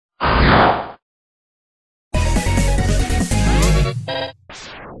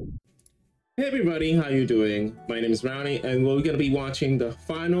Hey everybody, how you doing? My name is Brownie, and we're going to be watching the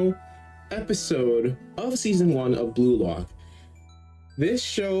final episode of Season 1 of Blue Lock. This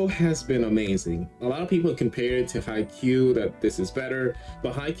show has been amazing. A lot of people compare it to Haikyuu, that this is better,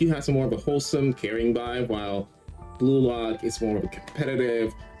 but Haikyuu has more of a wholesome, caring vibe, while Blue Lock is more of a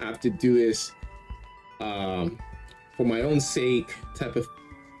competitive, I have to do this for my own sake type of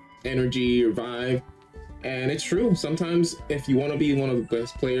energy or vibe. And it's true, sometimes if you want to be one of the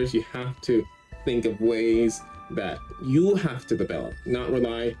best players, you have to think of ways that you have to develop, not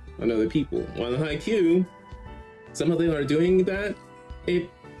rely on other people. While in Haikyuu, some of them are doing that, it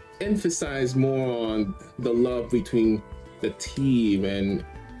emphasized more on the love between the team and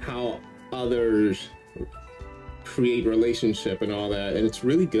how others create relationship and all that, and it's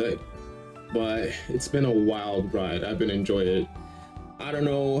really good. But it's been a wild ride. I've been enjoying it. I don't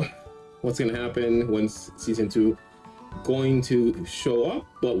know what's gonna happen when season 2 going to show up,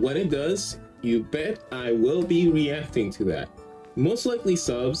 but when it does, you bet I will be reacting to that. Most likely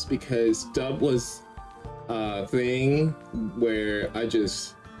subs, because dub was a thing where I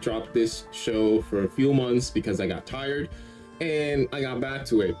just dropped this show for a few months because I got tired, and I got back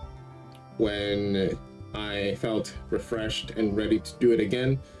to it when I felt refreshed and ready to do it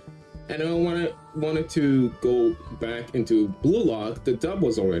again. And I wanted to go back into Blue Lock. The dub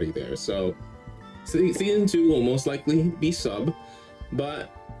was already there, so season 2 will most likely be sub, but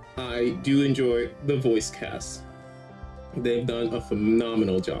I do enjoy the voice cast. They've done a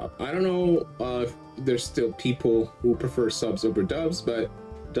phenomenal job. I don't know if there's still people who prefer subs over dubs, but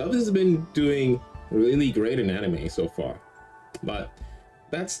dubs has been doing really great in anime so far. But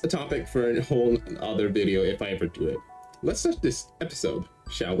that's a topic for a whole other video if I ever do it. Let's start this episode,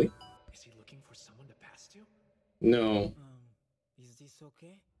 shall we? No. Is this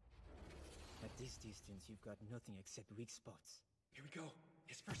okay? At this distance, you've got nothing except weak spots. Here we go.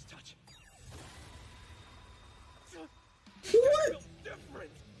 His first touch. What? Different.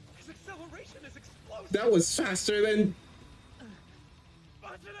 His acceleration is explosive. That was faster than.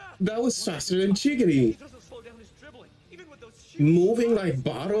 Vagina! That was faster than Chigiri. He doesn't slow down his dribbling, even with those shoes. Moving like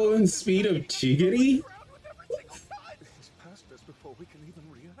Baro and speed of Chigiri. He's past us before we can even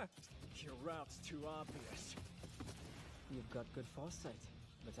react. Your route's too obvious. You've got good foresight,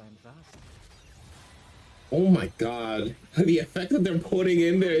 but I'm fast. Oh my god. The effect that they're putting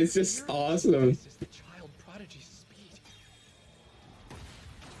in there is just awesome. This is the child prodigy's speed.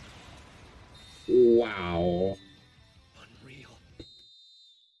 Wow. Unreal.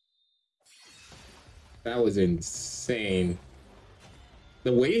 That was insane.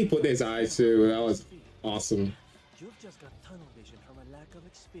 The way he put his eyes too, that was awesome. You've just got tunnel vision from a lack of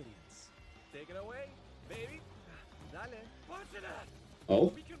experience. Take it away, baby. Dale. Vagina!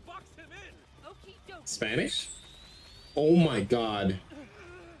 Oh, We can box him in. Spanish? Oh my god.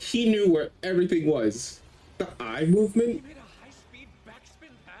 He knew where everything was. The eye He movement? made a high-speed backspin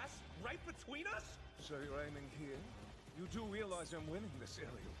pass right between us? So you're aiming here? You do realize I'm winning this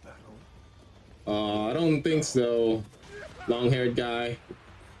aerial battle? I don't think so. Long-haired guy.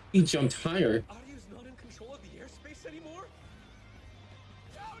 He jumped higher. Audio's not in control of the airspace anymore?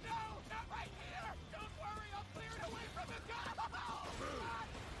 No, not right here! Don't worry, I'll clear it away from the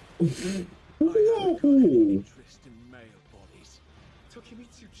Whoa. Interest in male bodies.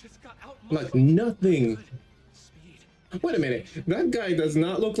 Tokimitsu just got out. Like nothing. Speed, Wait a minute. That guy does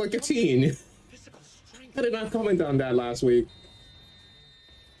not look like a teen. physical strength. I did not comment on that last week.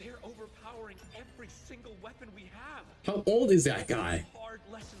 They're overpowering every single weapon we have. How old is that guy? Hard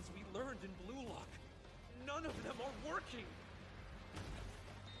lessons we learned in Blue Lock. None of them are working.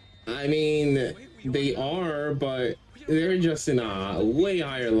 I mean, they are, but they're just in a way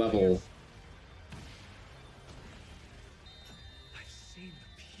higher level. I've seen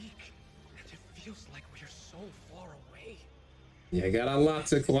the peak, and it feels like we're so far away. You got a lot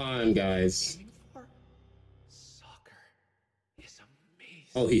to climb, guys. Aiming for soccer is amazing.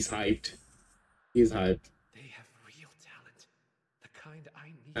 Oh, he's hyped. He's hyped. They have real talent, the kind I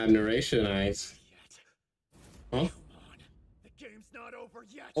need. Admiration eyes. Yet. Huh? Come on, the game's not over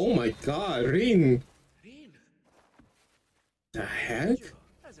yet. Oh my god, Rin. Rin. The heck?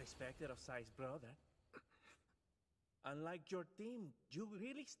 As expected of Sai's brother. Unlike your team, you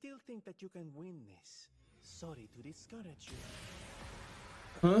really still think that you can win this. Sorry to discourage you.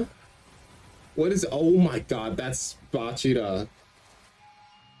 Huh? What is... Oh my god, that's Bachira.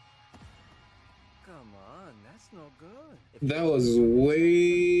 Come on, that's no good. If That was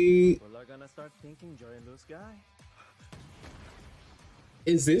way... people are gonna start thinking you're a loose guy.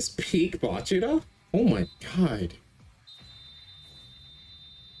 Is this peak Bachira? Oh my god.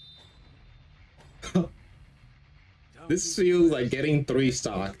 This feels like getting 3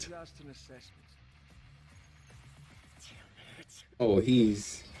 stocked. Just an assessment. Oh,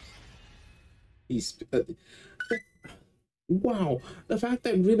 he's wow, the fact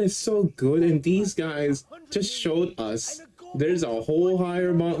that Rin is so good and these guys just showed us there's a whole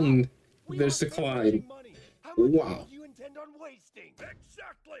higher mountain there's to climb. Wow. You intend on wasting?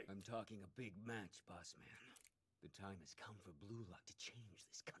 Exactly. I'm talking a big match, boss man. The time has come for Blue Lock to change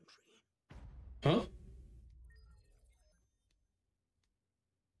this country. Huh?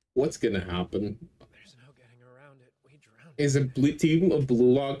 What's gonna happen? There's no getting around it. We drowned. Is a blue team of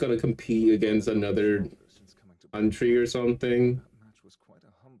Blue Lock gonna compete against another country or something? That match was quite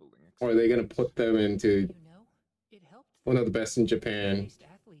a humbling Or are they gonna put them into You know, it helped one of the best in Japan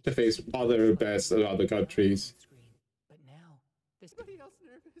to face other best of other countries? But now, this Anybody else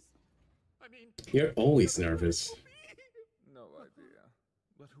nervous? I mean, You're always nervous. No idea.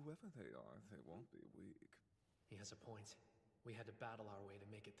 But whoever they are, they won't be weak. he has a point. We had to battle our way to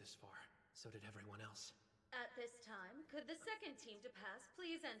make it this far. So did everyone else. At this time, could the second team to pass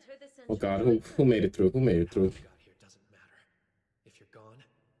please enter the center? Oh god, who made it through? Who made it How through? you got here doesn't matter. If you're gone,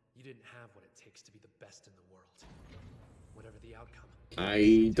 you didn't have what it takes to be the best in the world. Whatever the outcome.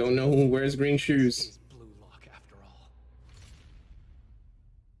 I don't know who wears green This shoes. is Blue Lock after all.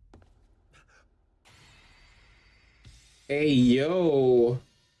 Hey yo,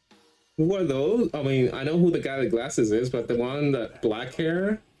 who are those? I mean, I know who the guy with glasses is, but the one that black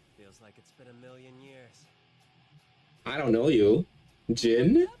hair, Feels like it's been a million years. I don't know you.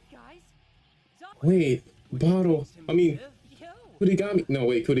 Jin? Wait, Bottle. I mean, Kurigami. No,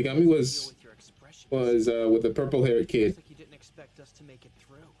 wait, Kurigami was With your expression. with the purple haired kid. Like you didn't expect us to make it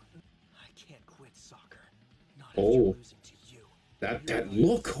through. I can't quit soccer. Not Oh. after losing to you. That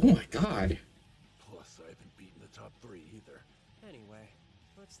look. Oh my god. Plus, I haven't beaten the top 3 either. Anyway,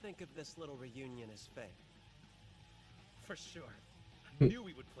 let's think of this little reunion as fate. For sure. I knew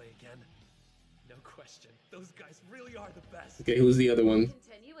we would play again. No question. Those guys really are the best. Okay, who's the other one?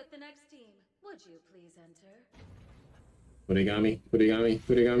 Continue with the next team. Would you please enter? Kurigami.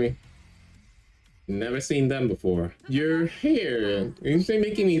 Never seen them before. Your hair. It's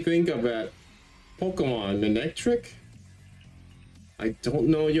making me think of that Pokemon, Electric. I don't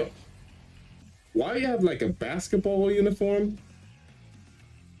know your. Why you have like a basketball uniform?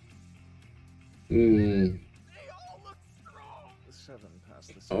 Hmm. The 7 passed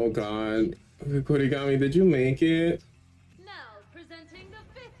the Oh 7. god. Kurigami, did you make it? Now, presenting the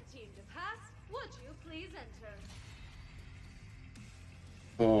 5th team to pass. Would you please enter?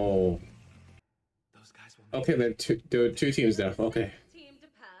 Oh. Those guys will make Okay, there are 2 teams there. Okay. 6th team to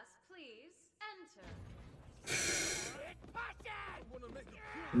pass, please enter.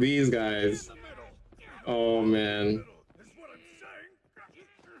 These guys. Oh man. That's what I'm saying.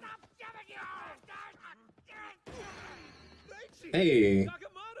 Hey.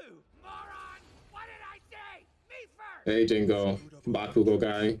 Nakamoto! Moron! What did I say? Me first! Hey Jingo. Bakugo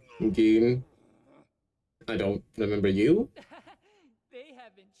guy. Gin. I don't remember you. They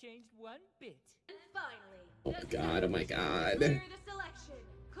haven't changed one bit. And finally, Oh my god, oh my god. clear the selection.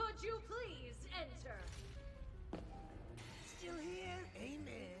 Could you please enter? Still here?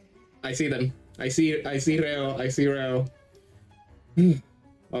 Amen. I see them. I see Rail.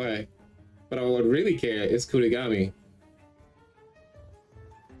 Okay. But I would really care is Kurigami.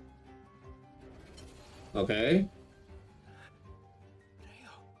 Okay.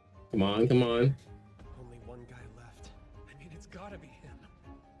 Come on. Only one guy left. I mean, it's gotta be him.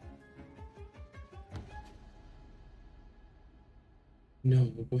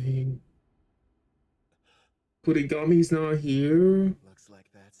 No way. Kurigami's not here. Looks like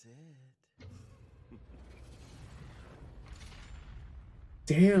that's it.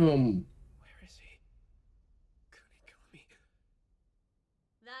 Damn. Where is he? Kunigami.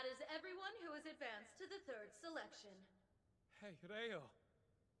 That is everyone who has advanced to the 3rd selection. Hey, Reo.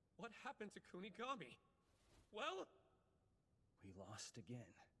 What happened to Kunigami? Well? We lost again.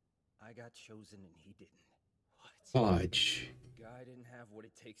 I got chosen and he didn't. What? Fudge. Guy didn't have what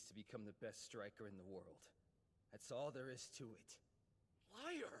it takes to become the best striker in the world. That's all there is to it.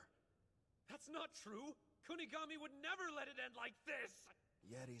 Liar! That's not true! Kunigami would never let it end like this!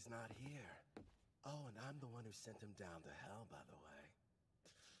 Yet he's not here. Oh, and I'm the one who sent him down to hell, by the way.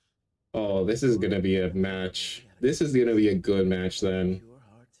 Oh, this is gonna be a match. This is gonna be a good match then. Pure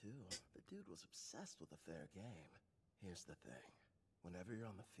heart, too. The dude was obsessed with a fair game. Here's the thing. Whenever you're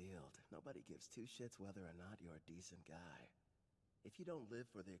on the field, nobody gives 2 shits whether or not you're a decent guy. If you don't live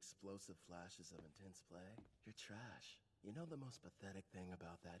for the explosive flashes of intense play, you're trash. You know the most pathetic thing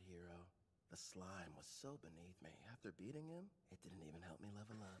about that hero? The slime was so beneath me. After beating him, it didn't even help me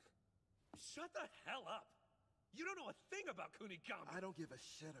level up. Shut the hell up! You don't know a thing about Kunigami. I don't give a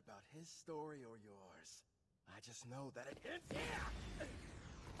shit about his story or yours. I just know that it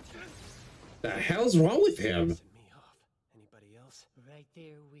The hell's wrong with him? Pissing me off. Anybody else? Right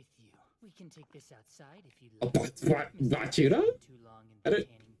there with you. We can take this outside if you Oh, like. Bachira? Too long in I the don't-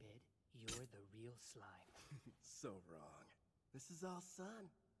 tanning bed. You're the real slime. so wrong. This is all sun.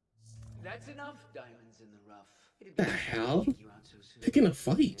 That's enough diamonds in the rough. It'd The be hell? taking you out so soon. Picking a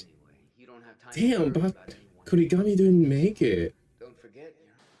fight. Anyway, you don't have time to Damn, worry but about anyone. Kurigami didn't make it. Don't forget,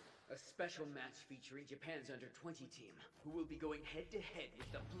 a special match featuring Japan's under-20 team, who will be going head-to-head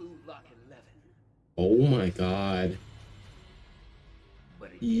with the Blue Lock 11. Oh my god. But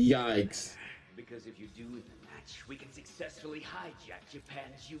it gets Yikes. better, because if you do win the match, we can successfully hijack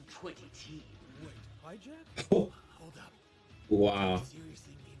Japan's U-20 team. Wait, hijack? Oh, Hold up. wow.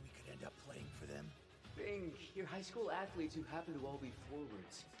 Seriously mean we could end up playing for them? Think, you're high school athletes who happen to all be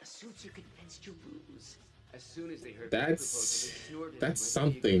forwards. The suits are convinced you lose. As soon as they heard my proposal, they snorted and That's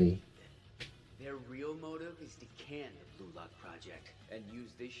readily something. agreed. Their real motive is to can the Blue Lock Project and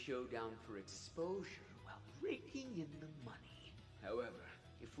use this showdown for exposure while raking in the money. However,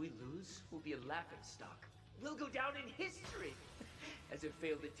 if we lose, we'll be a laughingstock. We'll go down in history as a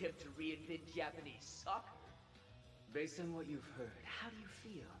failed attempt to reinvent Japanese soccer. Based on what you've heard, how do you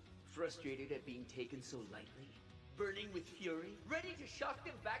feel? Frustrated at being taken so lightly? Burning with fury? Ready to shock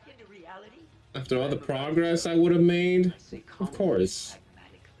them back into reality? After all the progress I would have made, I say of calmly, course.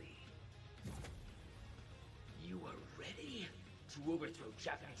 pragmatically. You are ready to overthrow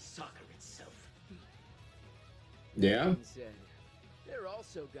Japanese soccer itself. Yeah. Said, they're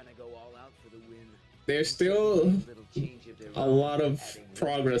also gonna go all out for the win. There's still Little change of their a own, lot of adding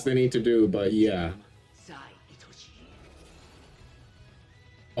progress they one need to do, but yeah. Sai Itoshi.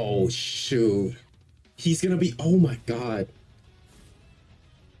 Oh shoot. He's gonna be, oh my god.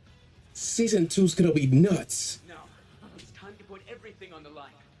 Season 2's gonna be nuts. Now, it's time to put everything on the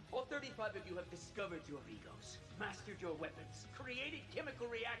line. All 35 of you have discovered your egos, mastered your weapons, created chemical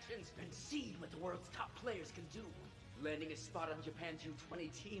reactions, and seen what the world's top players can do. Landing a spot on Japan's U20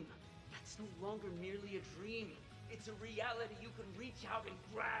 team, that's no longer merely a dream. It's a reality you can reach out and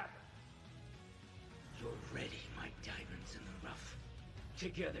grab. You're ready, my diamonds in the rough.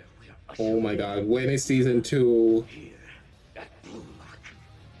 Together, we are Oh my god, when is season 2? here at Blue Lock.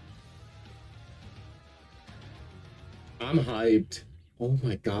 I'm hyped. Oh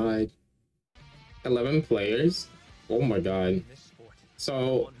my god. 11 players? Oh my god. This sport.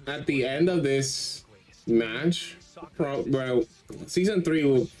 So, at the end of this match, well, season 3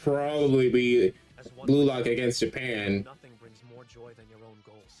 will probably be As one Blue would Lock say, against Japan. Nothing brings more joy than your own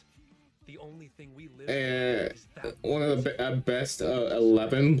goals. The only thing we live And is that one of the best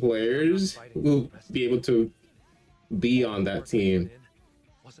 11 players will be able to be on that team.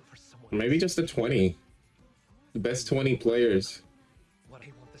 wasn't for someone Maybe just the 20. The best 20 players. what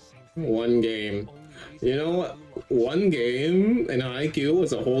I want the same thing. One game. Only reason You know what? Blue Lock One game in IQ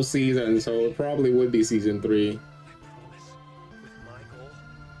was a whole season, so it probably would be season 3. I promise. With my goal,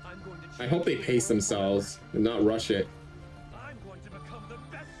 I'm going to I hope they change the pace world themselves and not rush it. forever. I'm going to become the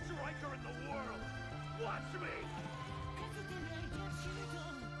best striker in the world. Watch me.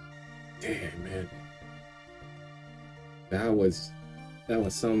 Damn, man. That was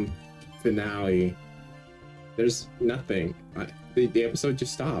some finale. There's nothing. The episode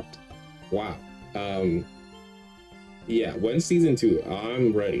just stopped. Wow. Yeah, when season 2,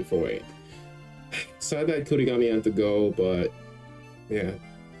 I'm ready for it. Sad that Kurigami had to go, but yeah,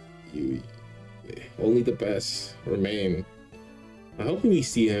 only the best remain. I hope we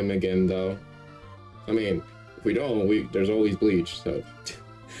see him again, though. I mean, if we don't, there's always Bleach. So,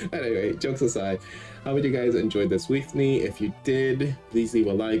 anyway, jokes aside, how would you guys enjoyed this with me? If you did, please leave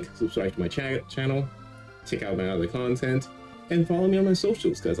a like, subscribe to my channel, check out my other content, and follow me on my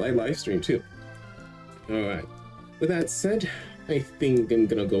socials because I live stream too. All right. With that said, I think I'm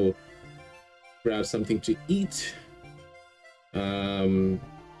gonna go grab something to eat.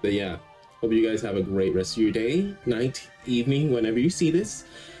 But yeah, hope you guys have a great rest of your day, night, evening, whenever you see this.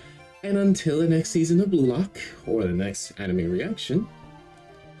 And until the next season of Blue Lock or the next anime reaction,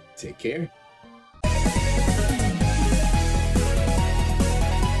 take care.